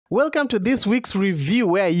Welcome to this week's review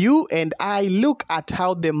where you and I look at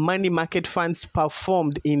how the money market funds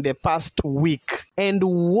performed in the past week. And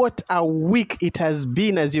what a week it has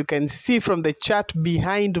been, as you can see from the chart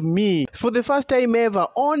behind me. For the first time ever,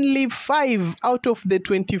 only 5 out of the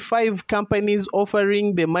 25 companies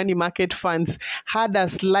offering the money market funds had a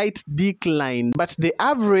slight decline. But the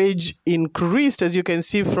average increased, as you can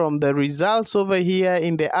see from the results over here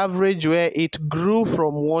in the average, where it grew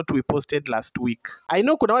from what we posted last week. I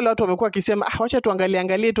know kuna wale watu wamekuwa wakisema wacha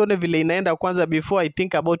tuangalie tuone vile inaenda kwanza before I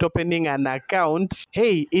think about opening an account.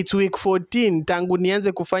 Hey, it's week 14 tangu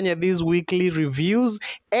nianze kufanya these weekly reviews,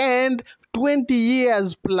 and 20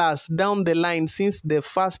 years plus down the line since the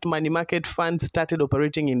first money market fund started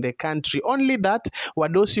operating in the country. Only that,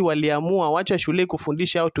 wadosi waliamua wacha shule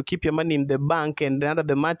kufundisha how to keep your money in the bank and under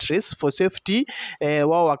the mattress for safety.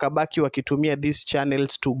 Wao wakabaki wakitumia these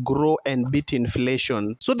channels to grow and beat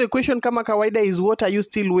inflation. So the question kama kawaida is, what are you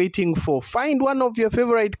still waiting for? Find one of your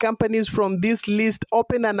favorite companies from this list,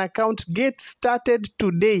 open an account, get started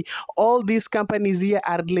today. All these companies here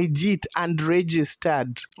are legit and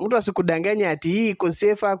registered. Mtu asikudanganya ati hii iko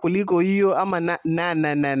safer kuliko hiyo ama na.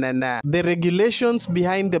 The regulations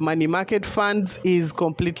behind the money market funds is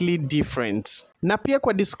completely different. Na pia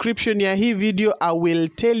kwa description ya hii video, I will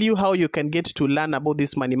tell you how you can get to learn about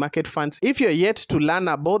these money market funds if you're yet to learn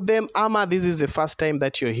about them, ama this is the first time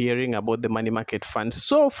that you're hearing about the money market funds.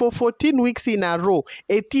 So for 14 weeks in a row,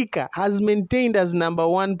 Etika has maintained as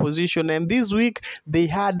 #1 position, and this week they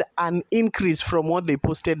had an increase from what they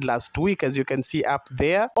posted last week, as you can see up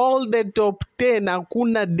there. All the top 10,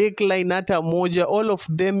 hakuna decline hata moja, all of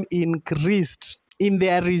them increased in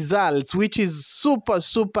their results, which is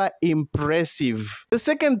super impressive. The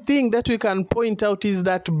second thing that we can point out is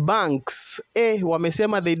that banks,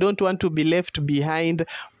 wamesema they don't want to be left behind.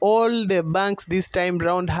 All the banks this time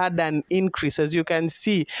round had an increase, as you can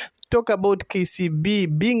see. Talk about KCB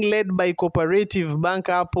being led by Cooperative Bank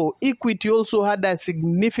Apple. Equity also had a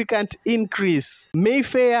significant increase.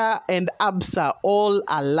 Mayfair and Absa all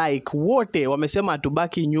alike. Wote wamesema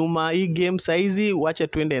tubaki nyuma, hii game saizi wacha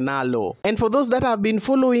tuende nalo. And for those that have been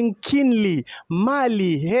following keenly,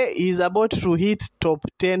 Mali is about to hit top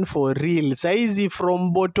 10 for real. Saizi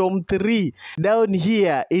from bottom 3 down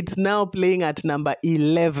here, it's now playing at number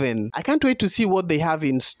 11. I can't wait to see what they have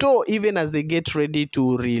in store even as they get ready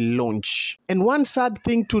to relaunch. And one sad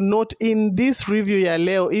thing to note in this review ya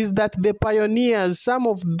leo is that the pioneers, some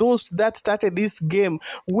of those that started this game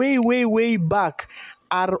way back,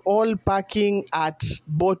 are all parking at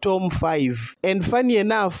bottom 5. And funny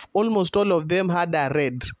enough, almost all of them had a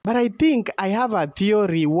red. But I think I have a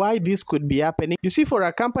theory why this could be happening. You see, for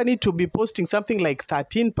a company to be posting something like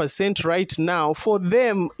 13% right now, for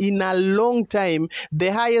them in a long time,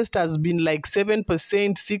 the highest has been like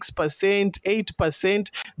 7%, 6%,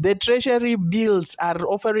 8%. The treasury bills are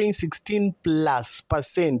offering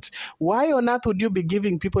 16+%. Why on earth would you be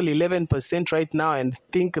giving people 11% right now and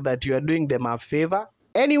think that you are doing them a favor?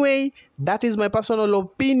 Anyway, that is my personal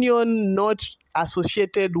opinion, not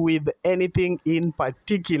associated with anything in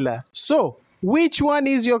particular. So, which one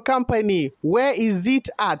is your company? Where is it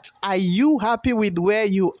at? Are you happy with where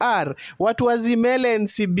you are? Watu wa Zimele and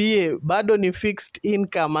CBA bado ni fixed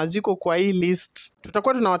income, aziko kwa hii list.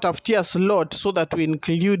 Tutakuwa tunawatafutia slot so that we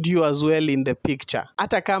include you as well in the picture.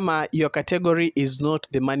 Hata kama your category is not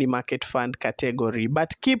the money market fund category.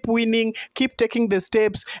 But keep winning, keep taking the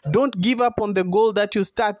steps. Don't give up on the goal that you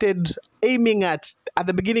started aiming at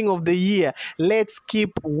the beginning of the year. Let's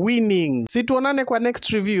keep winning. Situonane kwa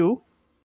next review.